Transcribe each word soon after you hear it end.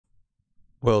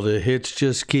Well, the hits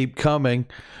just keep coming.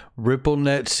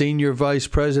 RippleNet Senior Vice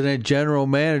President General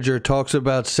Manager talks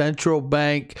about central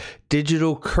bank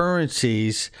digital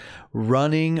currencies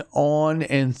running on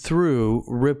and through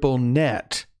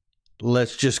RippleNet.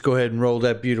 Let's just go ahead and roll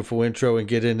that beautiful intro and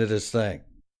get into this thing.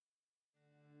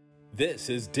 This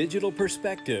is Digital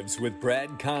Perspectives with Brad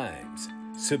Kimes.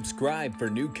 Subscribe for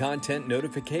new content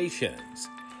notifications.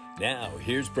 Now,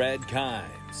 here's Brad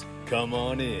Kimes. Come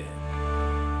on in.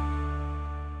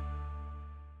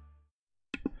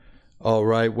 All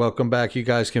right, welcome back. You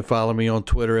guys can follow me on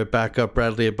Twitter at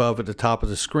BackupBradley above at the top of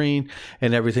the screen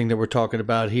and everything that we're talking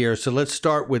about here. So let's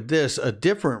start with this. A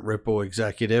different Ripple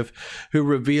executive who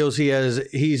reveals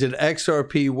he's an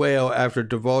XRP whale after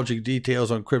divulging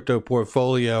details on crypto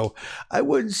portfolio. I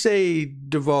wouldn't say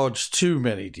divulged too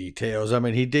many details. I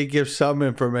mean, he did give some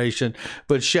information,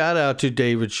 but shout out to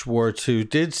David Schwartz, who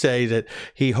did say that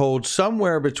he holds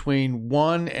somewhere between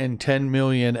 1 and 10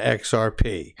 million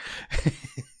XRP.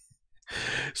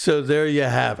 So there you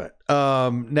have it.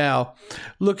 Now,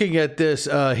 looking at this,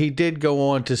 he did go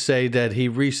on to say that he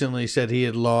recently said he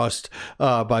had lost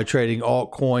by trading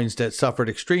altcoins that suffered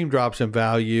extreme drops in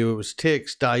value. It was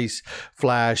TIX, DICE,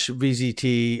 Flash,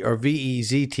 VZT or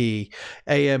VEZT,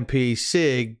 AMP,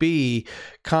 SIG, B,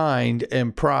 Kind,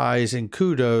 and Prize, and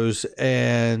Kudos,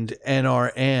 and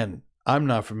NRN. I'm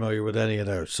not familiar with any of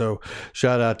those, so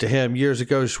shout out to him. Years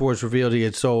ago, Schwartz revealed he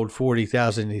had sold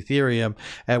 40,000 Ethereum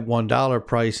at $1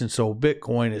 price and sold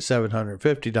Bitcoin at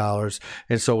 $750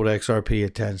 and sold XRP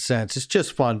at 10 cents. It's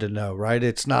just fun to know, right?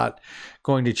 It's not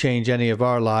going to change any of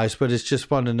our lives, but it's just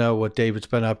fun to know what David's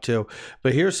been up to.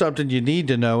 But here's something you need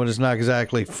to know, and it's not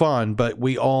exactly fun, but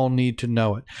we all need to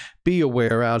know it. Be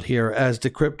aware out here, as the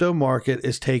crypto market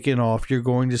is taking off, you're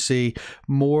going to see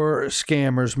more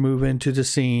scammers move into the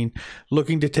scene,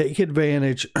 looking to take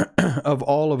advantage of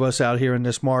all of us out here in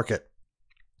this market.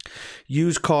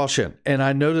 Use caution. And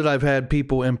I know that I've had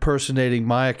people impersonating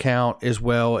my account as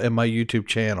well in my YouTube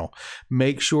channel.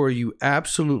 Make sure you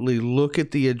absolutely look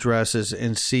at the addresses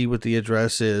and see what the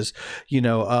address is. You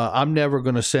know, I'm never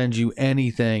going to send you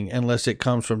anything unless it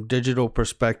comes from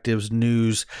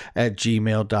digitalperspectivesnews at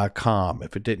gmail.com.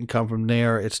 If it didn't come from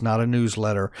there, it's not a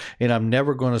newsletter. And I'm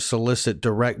never going to solicit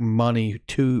direct money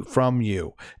from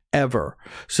you, ever.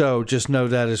 So just know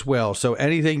that as well. So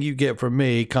anything you get from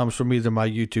me comes from either my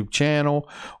YouTube channel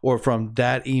or from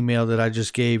that email that I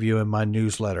just gave you in my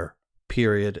newsletter,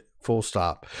 period, full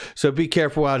stop. So be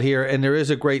careful out here. And there is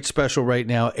a great special right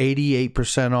now,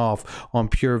 88% off on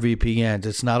Pure VPNs.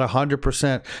 It's not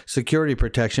 100% security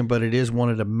protection, but it is one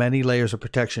of the many layers of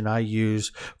protection I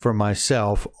use for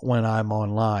myself when I'm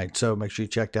online. So make sure you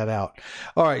check that out.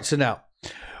 All right. So now,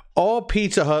 all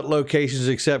Pizza Hut locations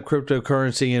accept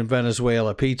cryptocurrency in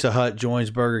Venezuela. Pizza Hut joins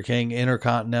Burger King,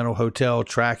 Intercontinental Hotel,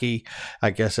 Tracky, I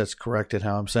guess that's corrected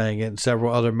how I'm saying it, and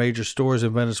several other major stores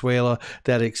in Venezuela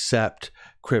that accept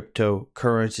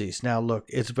cryptocurrencies. Now, look,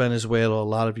 it's Venezuela. A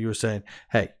lot of you are saying,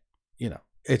 hey, you know,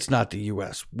 it's not the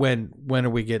U.S. When are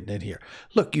we getting it here?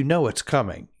 Look, you know it's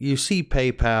coming. You see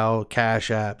PayPal,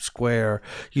 Cash App, Square.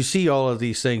 You see all of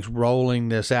these things rolling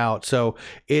this out. So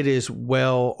it is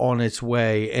well on its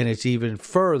way, and it's even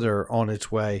further on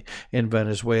its way in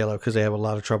Venezuela because they have a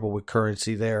lot of trouble with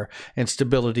currency there and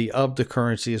stability of the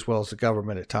currency as well as the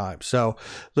government at times. So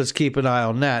let's keep an eye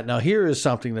on that. Now, here is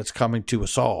something that's coming to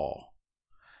us all.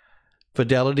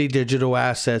 Fidelity Digital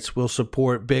Assets will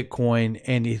support Bitcoin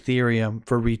and Ethereum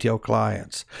for retail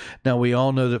clients. Now, we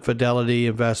all know that Fidelity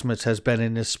Investments has been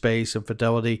in this space and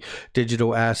Fidelity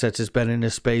Digital Assets has been in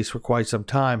this space for quite some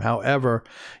time. However,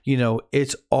 you know,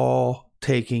 it's all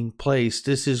taking place.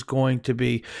 This is going to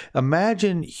be,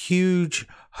 imagine huge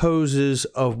hoses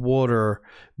of water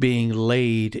being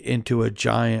laid into a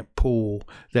giant pool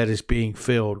that is being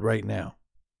filled right now.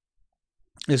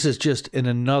 This is just an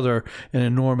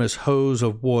enormous hose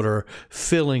of water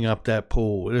filling up that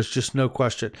pool. There's just no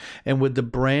question. And with the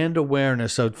brand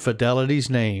awareness of Fidelity's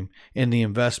name in the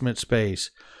investment space,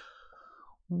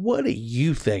 what do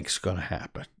you think's going to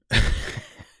happen?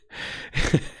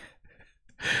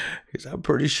 Because I'm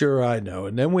pretty sure I know.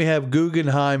 And then we have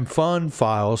Guggenheim fund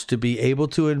files to be able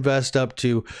to invest up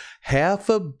to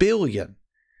 $500 million,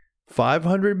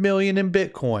 500 million in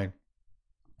Bitcoin.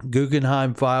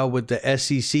 Guggenheim filed with the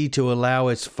SEC to allow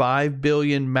its $5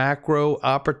 billion macro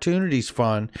opportunities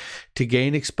fund to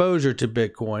gain exposure to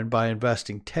Bitcoin by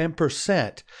investing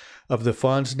 10% of the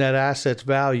fund's net assets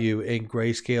value in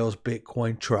Grayscale's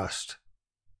Bitcoin Trust.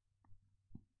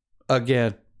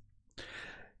 Again,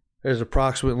 there's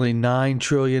approximately $9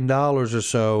 trillion or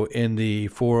so in the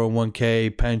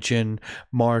 401k pension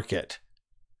market.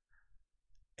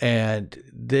 And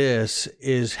this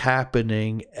is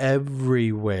happening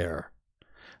everywhere.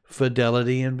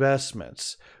 Fidelity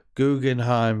Investments,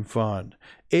 Guggenheim Fund.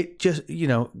 It just,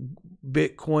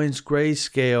 Bitcoin's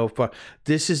Grayscale Fund.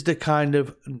 This is the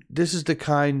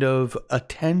kind of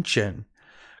attention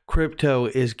crypto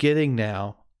is getting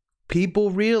now. People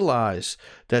realize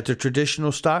that the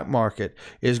traditional stock market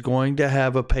is going to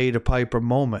have a pay-to-piper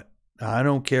moment. I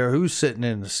don't care who's sitting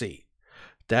in the seat.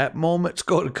 That moment's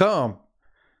going to come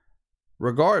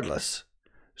regardless.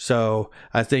 So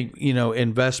I think,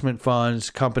 investment funds,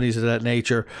 companies of that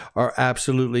nature are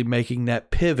absolutely making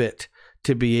that pivot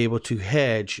to be able to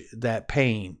hedge that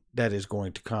pain that is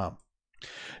going to come.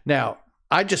 Now,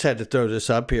 I just had to throw this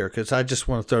up here because I just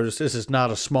want to throw this. This is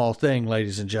not a small thing,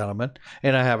 ladies and gentlemen.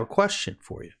 And I have a question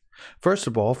for you. First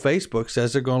of all, Facebook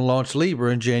says they're going to launch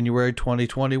Libra in January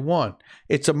 2021.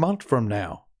 It's a month from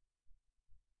now.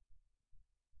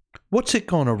 What's it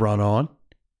going to run on?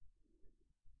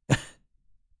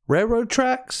 Railroad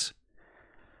tracks?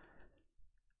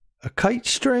 A kite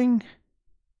string?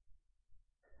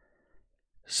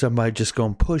 Somebody just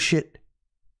going to push it?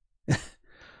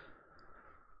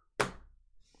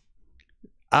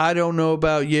 I don't know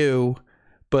about you,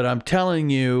 but I'm telling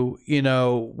you,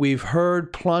 we've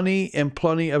heard plenty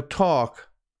of talk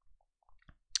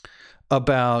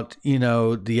about,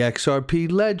 the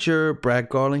XRP ledger. Brad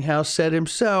Garlinghouse said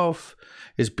himself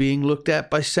is being looked at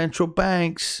by central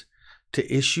banks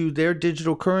to issue their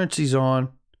digital currencies on.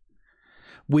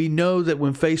 We know that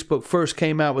when Facebook first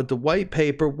came out with the white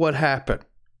paper, what happened?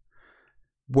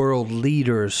 World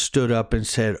leaders stood up and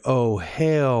said, oh,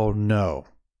 hell no.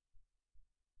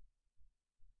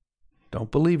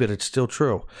 Don't believe it. It's still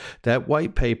true. That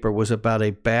white paper was about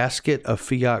a basket of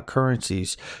fiat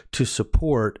currencies to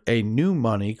support a new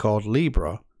money called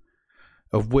Libra,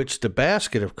 of which the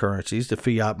basket of currencies, the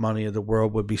fiat money of the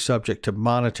world, would be subject to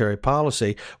monetary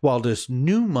policy, while this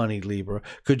new money, Libra,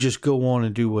 could just go on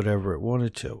and do whatever it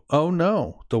wanted to. Oh,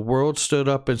 no. The world stood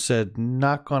up and said,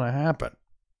 not going to happen.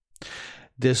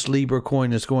 This Libra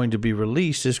coin is going to be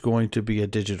released is going to be a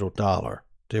digital dollar.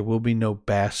 There will be no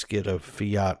basket of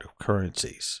fiat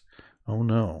currencies. Oh,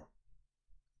 no.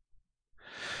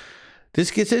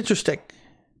 This gets interesting.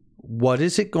 What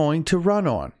is it going to run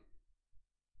on?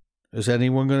 Is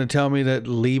anyone going to tell me that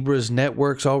Libra's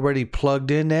network's already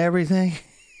plugged into everything?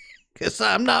 Because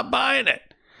I'm not buying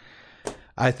it.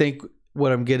 I think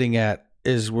what I'm getting at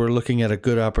is we're looking at a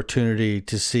good opportunity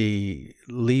to see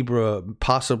Libra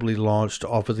possibly launched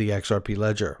off of the XRP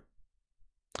ledger.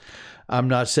 I'm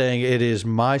not saying it is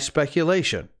my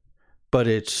speculation, but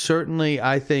it certainly,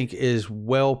 I think, is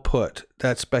well put.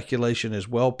 That speculation is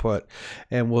well put,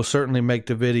 and we'll certainly make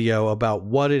the video about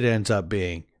what it ends up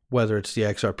being, whether it's the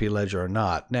XRP ledger or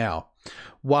not. Now,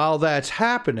 while that's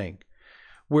happening,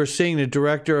 we're seeing the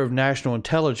Director of National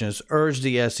Intelligence urge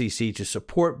the SEC to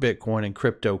support Bitcoin and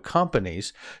crypto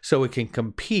companies so it can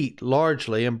compete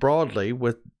largely and broadly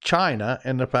with China,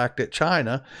 and the fact that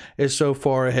China is so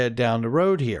far ahead down the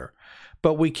road here.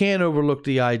 But we can't overlook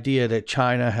the idea that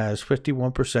China has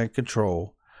 51%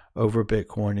 control over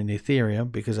Bitcoin and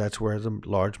Ethereum because that's where the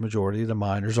large majority of the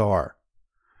miners are.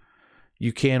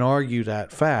 You can't argue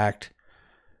that fact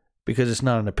because it's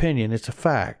not an opinion, it's a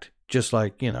fact. Just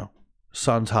like,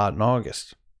 sun's hot in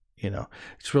August.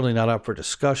 It's really not up for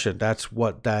discussion. That's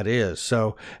what that is.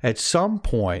 So at some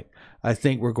point, I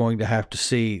think we're going to have to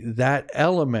see that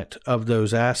element of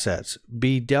those assets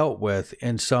be dealt with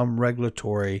in some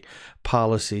regulatory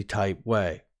policy type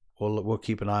way. We'll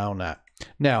keep an eye on that.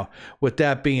 Now, with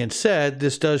that being said,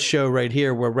 this does show right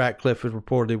here where Ratcliffe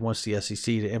reportedly wants the SEC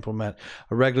to implement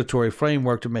a regulatory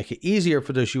framework to make it easier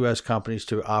for those U.S. companies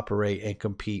to operate and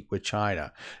compete with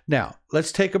China. Now,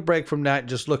 let's take a break from that and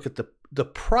just look at the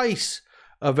price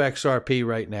of XRP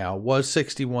right now. Was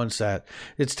 61 cents.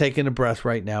 It's taking a breath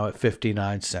right now at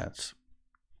 59 cents.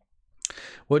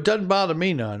 Well, it doesn't bother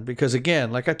me none because,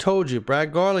 again, like I told you,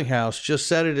 Brad Garlinghouse just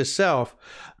said it himself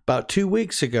about 2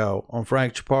 weeks ago on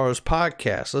Frank Chaparro's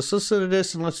podcast. Let's listen to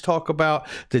this and let's talk about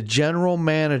the general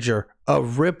manager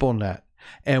of RippleNet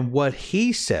and what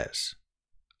he says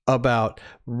about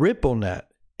RippleNet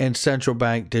and central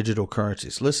bank digital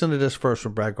currencies. Listen to this first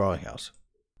from Brad Garlinghouse.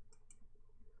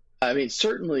 I mean,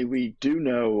 certainly we do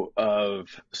know of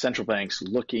central banks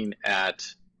looking at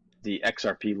the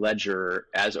XRP ledger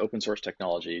as open source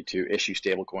technology to issue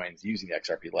stablecoins using the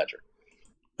XRP ledger.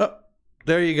 Oh,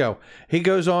 there you go. He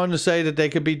goes on to say that they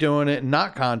could be doing it and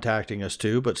not contacting us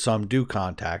too, but some do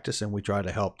contact us and we try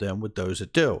to help them with those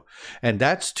that do. And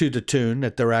that's to the tune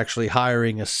that they're actually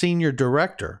hiring a senior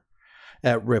director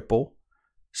at Ripple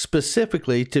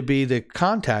specifically to be the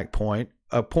contact point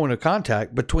a point of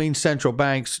contact between central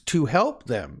banks to help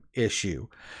them issue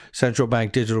central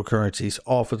bank digital currencies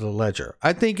off of the ledger.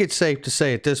 I think it's safe to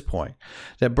say at this point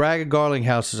that Bragg and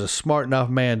Garlinghouse is a smart enough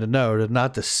man to know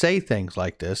not to say things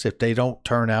like this if they don't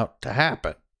turn out to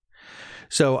happen.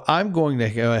 So I'm going to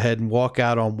go ahead and walk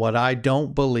out on what I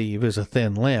don't believe is a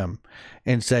thin limb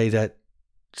and say that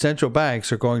central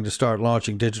banks are going to start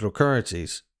launching digital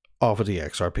currencies off of the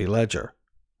XRP ledger.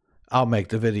 I'll make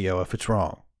the video if it's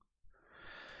wrong.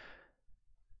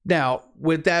 Now,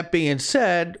 with that being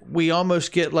said, we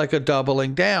almost get like a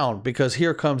doubling down, because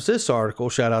here comes this article,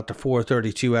 shout out to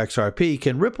 432 XRP.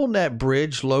 Can RippleNet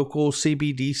bridge local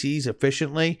CBDCs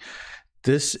efficiently?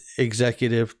 This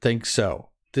executive thinks so.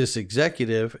 This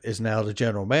executive is now the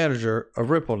general manager of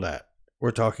RippleNet.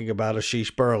 We're talking about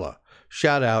Asheesh Birla.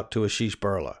 Shout out to Asheesh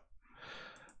Birla.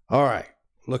 All right,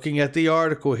 looking at the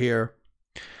article here.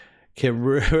 Can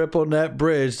RippleNet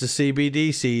bridge the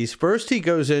CBDCs? First, he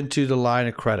goes into the line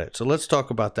of credit. So let's talk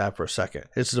about that for a second.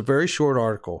 This is a very short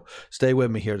article. Stay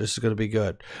with me here. This is going to be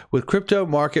good. With crypto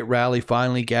market rally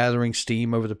finally gathering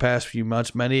steam over the past few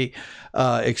months, many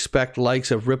expect likes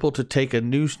of Ripple to take a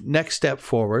new next step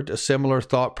forward. A similar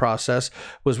thought process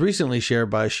was recently shared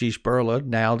by Asheesh Birla,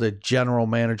 now the general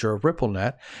manager of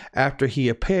RippleNet, after he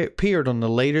appeared on the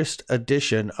latest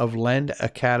edition of Lend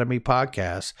Academy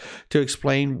podcast to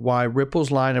explain why Ripple's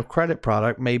line of credit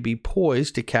product may be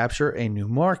poised to capture a new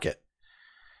market.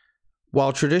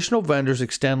 While traditional vendors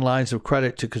extend lines of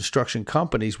credit to construction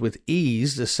companies with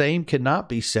ease, the same cannot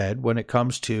be said when it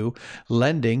comes to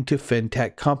lending to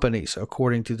fintech companies.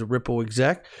 According to the Ripple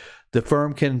exec, the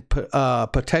firm can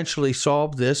potentially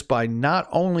solve this by not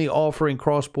only offering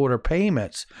cross-border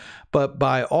payments, but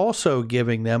by also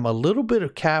giving them a little bit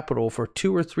of capital for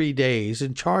 2 or 3 days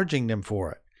and charging them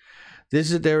for it.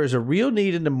 There is a real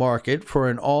need in the market for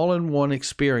an all-in-one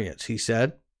experience, he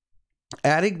said,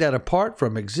 adding that apart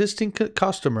from existing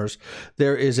customers,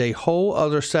 there is a whole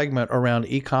other segment around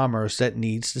e-commerce that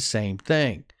needs the same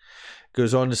thing.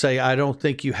 Goes on to say, I don't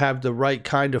think you have the right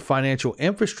kind of financial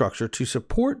infrastructure to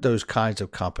support those kinds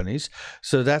of companies,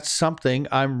 so that's something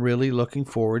I'm really looking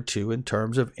forward to in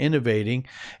terms of innovating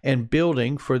and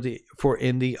building for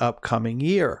in the upcoming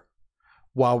year.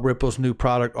 While Ripple's new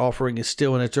product offering is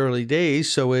still in its early days,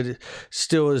 so it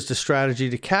still is the strategy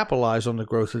to capitalize on the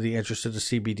growth of the interest of the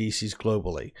CBDCs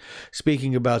globally.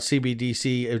 Speaking about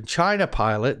CBDC in China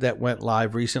pilot that went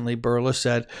live recently, Birla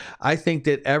said, I think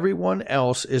that everyone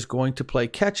else is going to play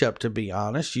catch up, to be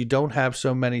honest. You don't have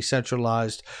so many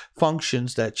centralized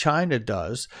functions that China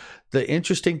does. The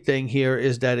interesting thing here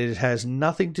is that it has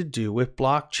nothing to do with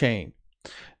blockchain.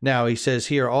 Now, he says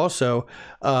here also,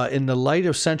 in the light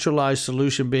of centralized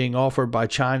solution being offered by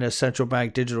China's central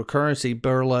bank digital currency,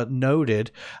 Birla noted,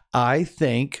 I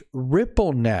think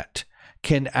RippleNet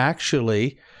can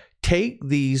actually take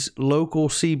these local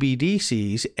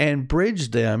CBDCs and bridge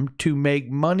them to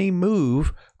make money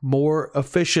move more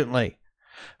efficiently.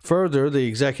 Further, the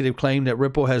executive claimed that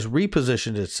Ripple has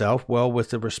repositioned itself well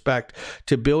with respect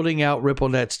to building out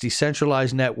RippleNet's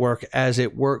decentralized network as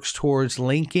it works towards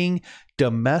linking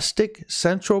domestic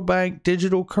central bank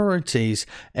digital currencies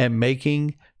and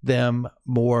making them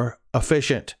more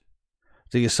efficient.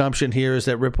 The assumption here is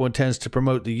that Ripple intends to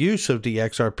promote the use of the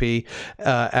XRP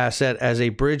asset as a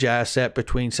bridge asset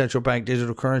between central bank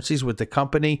digital currencies, with the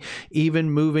company even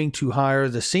moving to hire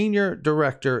the senior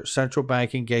director central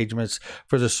bank engagements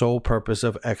for the sole purpose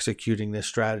of executing this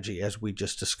strategy, as we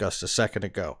just discussed a second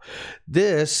ago.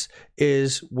 This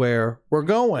is where we're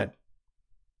going.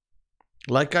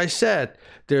 Like I said,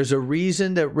 there's a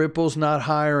reason that Ripple's not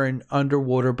hiring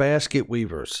underwater basket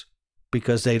weavers,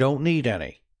 because they don't need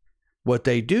any. What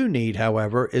they do need,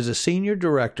 however, is a senior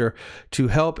director to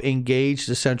help engage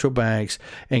the central banks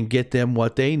and get them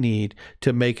what they need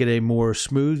to make it a more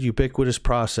smooth, ubiquitous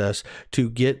process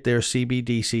to get their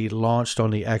CBDC launched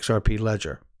on the XRP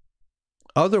ledger.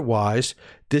 Otherwise,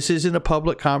 this isn't a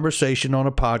public conversation on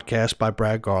a podcast by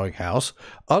Bragg Garlinghouse.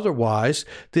 Otherwise,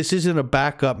 this isn't a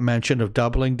backup mention of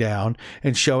doubling down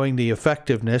and showing the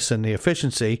effectiveness and the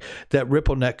efficiency that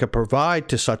RippleNet could provide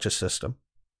to such a system.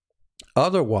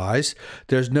 Otherwise,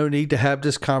 there's no need to have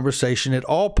this conversation at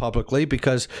all publicly,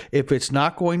 because if it's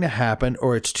not going to happen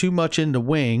or it's too much in the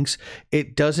wings,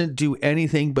 it doesn't do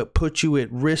anything but put you at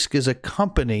risk as a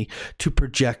company to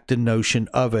project the notion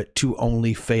of it, to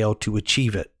only fail to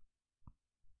achieve it.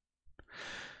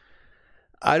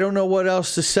 I don't know what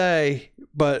else to say,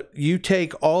 but you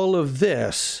take all of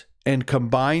this and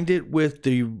combined it with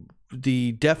the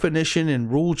the definition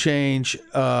and rule change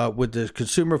with the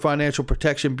Consumer Financial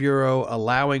Protection Bureau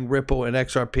allowing Ripple and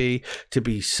XRP to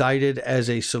be cited as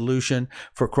a solution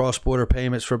for cross-border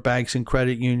payments for banks and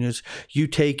credit unions. You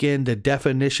take in the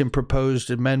definition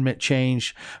proposed amendment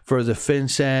change for the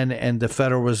FinCEN and the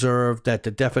Federal Reserve, that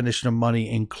the definition of money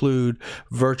include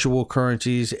virtual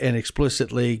currencies and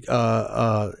explicitly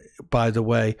by the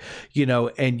way,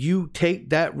 and you take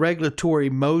that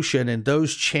regulatory motion and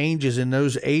those changes in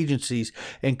those agencies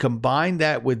and combine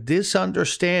that with this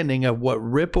understanding of what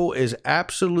Ripple is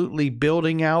absolutely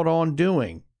building out on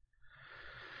doing,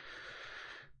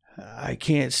 I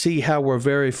can't see how we're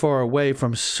very far away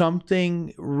from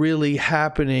something really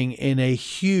happening in a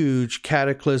huge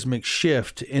cataclysmic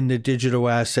shift in the digital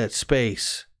asset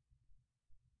space.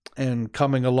 And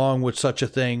coming along with such a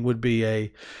thing would be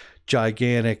a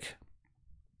gigantic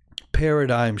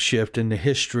paradigm shift in the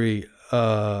history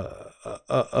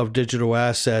of digital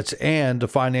assets and the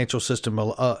financial system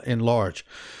in large.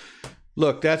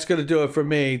 Look, that's going to do it for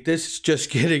me. This is just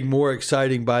getting more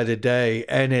exciting by the day,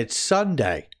 and it's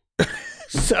Sunday.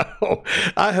 So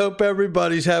I hope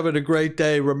everybody's having a great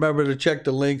day. Remember to check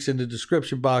the links in the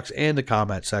description box and the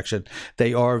comment section.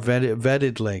 They are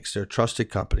vetted links. They're trusted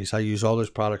companies. I use all those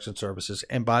products and services.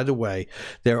 And by the way,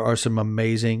 there are some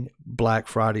amazing Black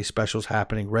Friday specials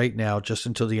happening right now just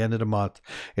until the end of the month.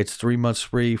 It's 3 months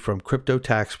free from Crypto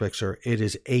Tax Fixer. It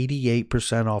is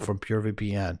 88% off from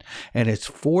PureVPN. And it's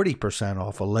 40%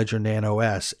 off of Ledger Nano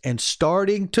S. And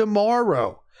starting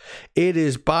tomorrow, it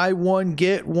is buy one,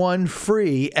 get one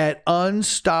free at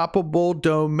Unstoppable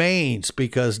Domains,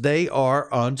 because they are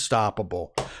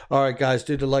unstoppable. All right, guys,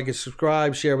 do the like and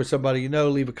subscribe, share with somebody you know,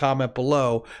 leave a comment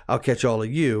below. I'll catch all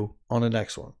of you on the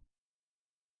next one.